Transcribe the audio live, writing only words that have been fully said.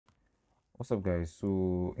What's up, guys?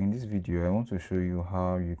 So in this video I want to show you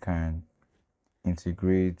how you can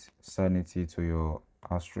integrate Sanity to your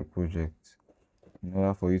Astro project in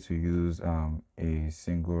order for you to use a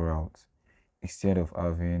single route instead of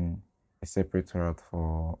having a separate route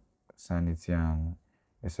for Sanity and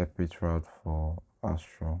a separate route for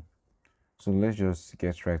Astro. So let's just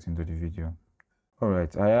get right into the video. All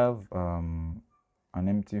right, I have an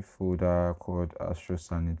empty folder called Astro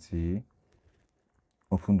Sanity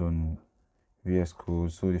opened on VS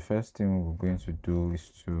Code. So the first thing we're going to do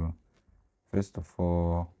is to first of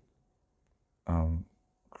all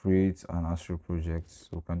create an Astro project.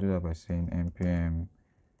 So we can do that by saying npm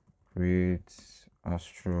create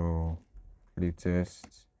Astro latest.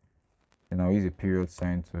 Then I'll use a period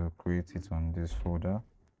sign to create it on this folder.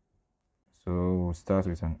 So we'll start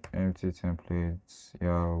with an empty template.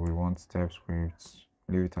 Yeah, we want TypeScript,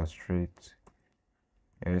 leave it as straight.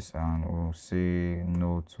 Yes, and we'll say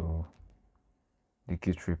no to the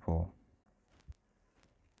key triple.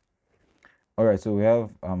 All right, so we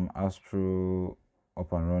have Astro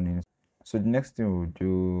up and running. So the next thing we'll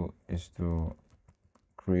do is to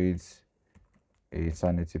create a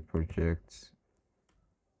Sanity project.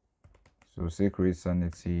 So say create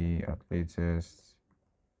Sanity at latest,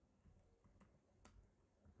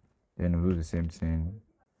 then we'll do the same thing.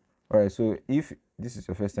 All right, so if this is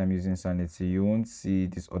your first time using Sanity, you won't see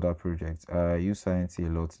this other project. I use Sanity a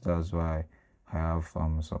lot, that's why I have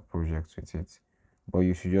some projects with it. But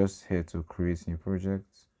you should just head to create new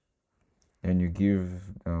projects. Then you give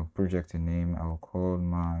the project a name. I'll call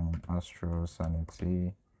mine Astro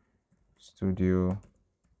Sanity Studio.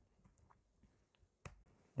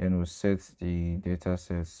 Then we'll set the data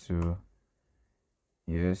sets to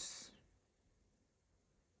yes.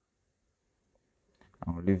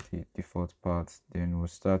 I'll leave the default path. Then we'll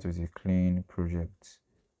start with a clean project.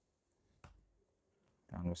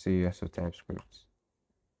 And we'll say yes to TypeScript.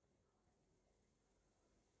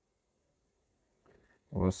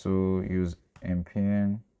 We'll also use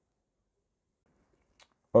npm.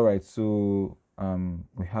 All right, so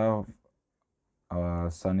we have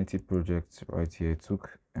our Sanity project right here. It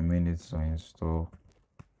took a minute to install.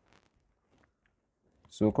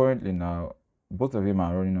 So currently now both of them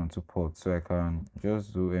are running on two ports, so I can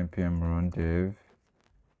just do npm run dev.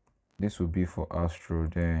 This will be for Astro.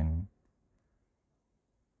 Then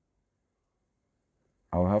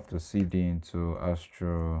I'll have to cd into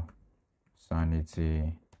Astro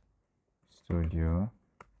Sanity Studio,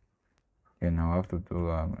 and I'll have to do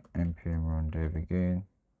npm run dev again.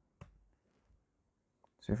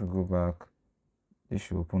 So if we go back, this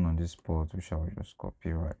should open on this port, which I will just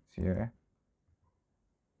copy right here,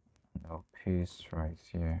 and I'll paste right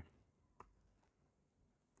here.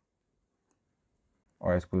 All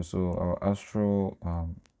right, cool. So our Astro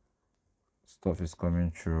stuff is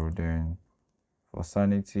coming through. Then for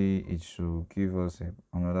Sanity, it should give us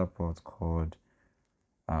another port called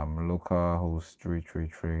localhost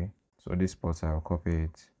 333. So this port, I'll copy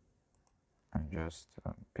it and just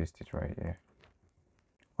paste it right here.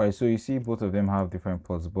 All right, so you see both of them have different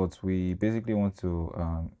ports, but we basically want to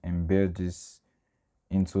embed this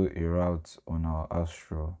into a route on our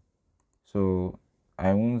Astro. So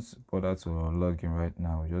I won't bother to log in right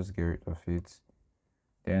now, just get rid of it.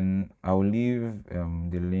 Then I'll leave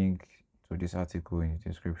the link to this article in the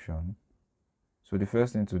description. So the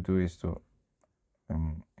first thing to do is to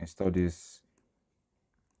install this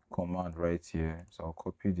command right here. So I'll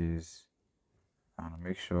copy this and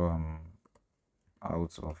make sure I'm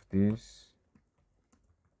out of this.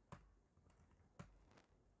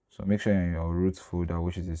 So make sure in your root folder,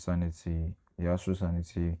 which is the Astro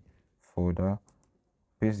Sanity folder,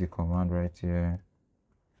 paste the command right here.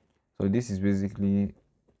 So this is basically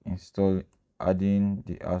adding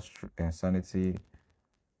the Astro and Sanity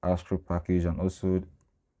Astro package, and also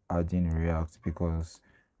adding React, because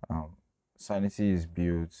Sanity is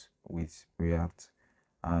built with React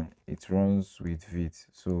and it runs with Vite.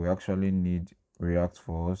 So we actually need React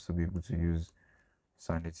for us to be able to use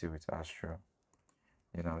Sanity with Astro.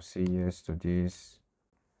 Then I'll say yes to this.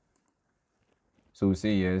 So we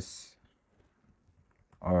say yes.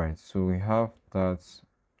 All right, so we have that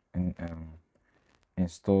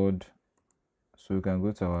installed. So we can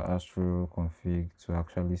go to our Astro config to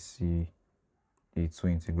actually see the two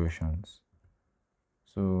integrations.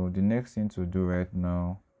 So the next thing to do right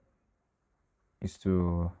now is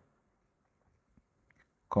to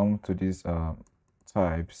come to these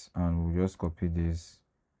types, and we'll just copy this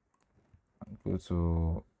and go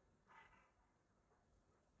to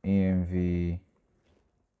env.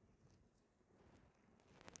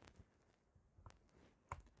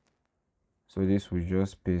 So this will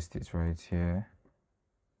just paste it right here.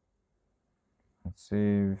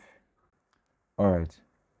 save. All right,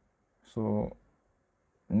 so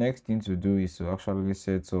next thing to do is to actually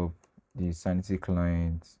set up the Sanity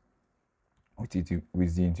client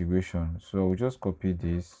with the integration. So we'll just copy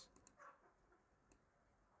this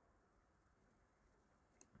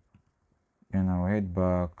and I'll head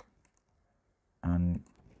back and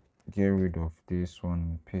get rid of this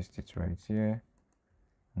one, paste it right here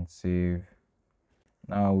and save.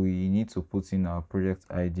 Now we need to put in our project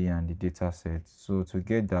ID and the data set. So to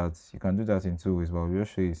get that, you can do that in two ways, but I'll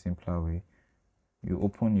just show you a simpler way. You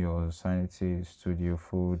open your Sanity Studio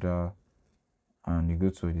folder and you go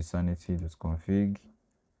to the sanity.config.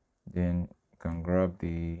 Then you can grab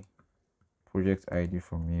the project ID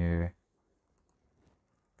from here,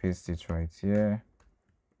 paste it right here.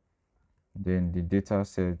 Then the data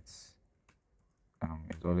set is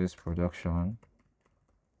always production.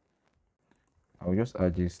 I'll just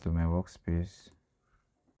add this to my workspace.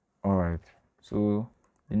 All right, so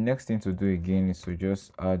the next thing to do again is to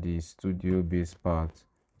just add the studio base part.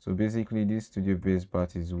 So basically this studio base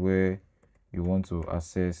part is where you want to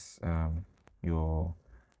access your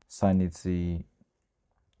Sanity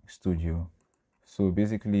Studio. So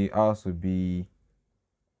basically ours will be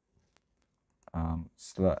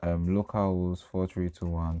localhost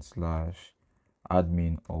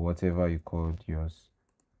 4321/admin or whatever you called yours.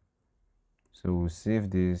 So we'll save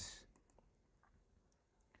this,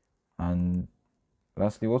 and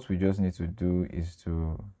lastly what we just need to do is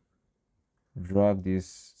to drag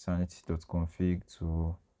this sanity.config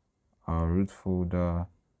to our root folder,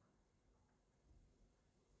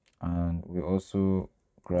 and we also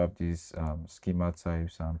grab these schema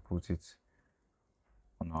types and put it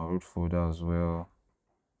on our root folder as well.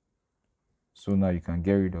 So now you can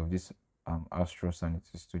get rid of this Astro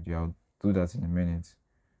Sanity Studio. I'll do that in a minute,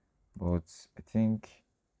 but I think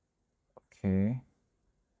okay,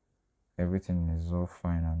 everything is all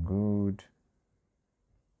fine and good.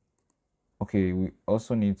 Okay, we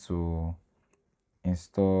also need to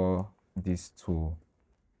install this tool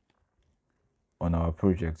on our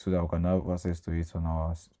project so that we can have access to it on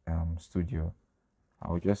our studio.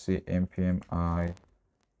 I'll just say npm I,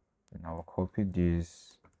 and I'll copy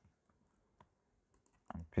this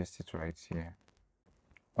and paste it right here.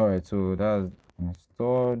 All right, so that's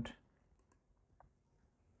installed.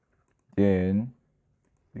 Then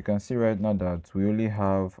you can see right now that we only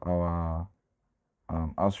have our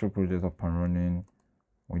Astro project up and running.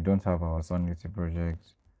 We don't have our Sanity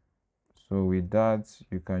project. So with that,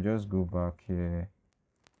 you can just go back here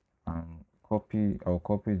and I'll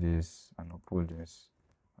copy this and I'll put this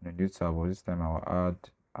on a new tab, but this time I'll add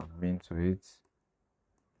admin to it.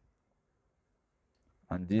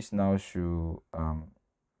 And this now should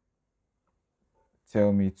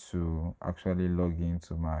tell me to actually log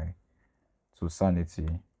into to Sanity.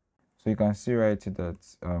 So you can see right here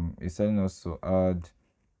that it's telling us to add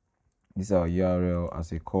this our URL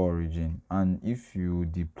as a core origin, and if you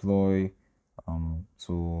deploy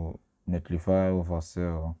to Netlify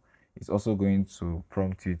oversell, it's also going to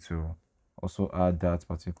prompt you to also add that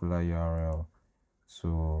particular URL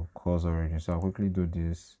to cause origin. So I'll quickly do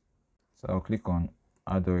this. So I'll click on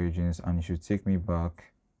add origins and it should take me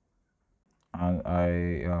back, and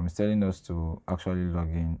it's telling us to actually log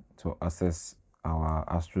in to access our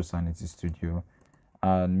Astro Sanity Studio,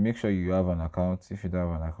 and make sure you have an account. If you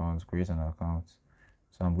don't have an account, create an account.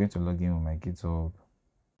 So I'm going to log in with my GitHub.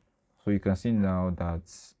 So you can see now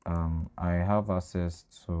that I have access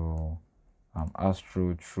to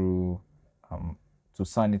Astro through to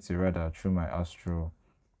Sanity rather through my Astro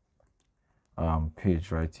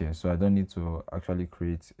page right here. So I don't need to actually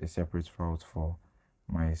create a separate route for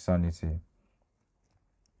my Sanity.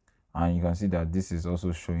 And you can see that this is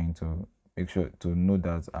also showing to make sure to know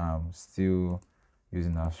that I'm still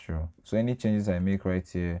using Astro. So any changes I make right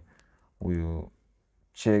here will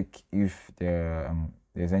check if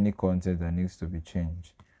there's any content that needs to be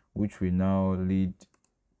changed, which will now lead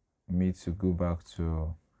me to go back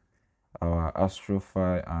to our Astro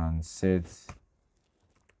file and set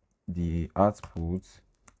the output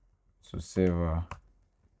to server.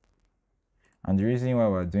 And the reason why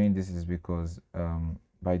we're doing this is because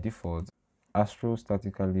by default Astro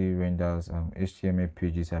statically renders HTML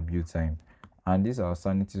pages at build time, and this our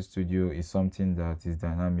Sanity Studio is something that is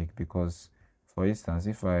dynamic, because for instance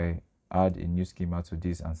if I add a new schema to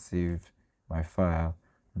this and save my file,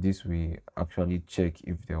 this will actually check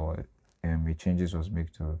if there were a changes was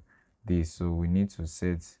made to this. So we need to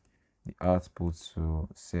set the output to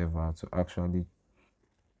server to actually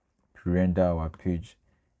render our page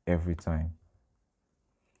every time.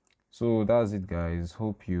 So that's it guys,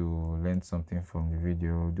 hope you learned something from the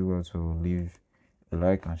video. Do well to leave a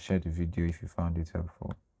like and share the video if you found it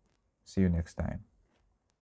helpful. See you next time.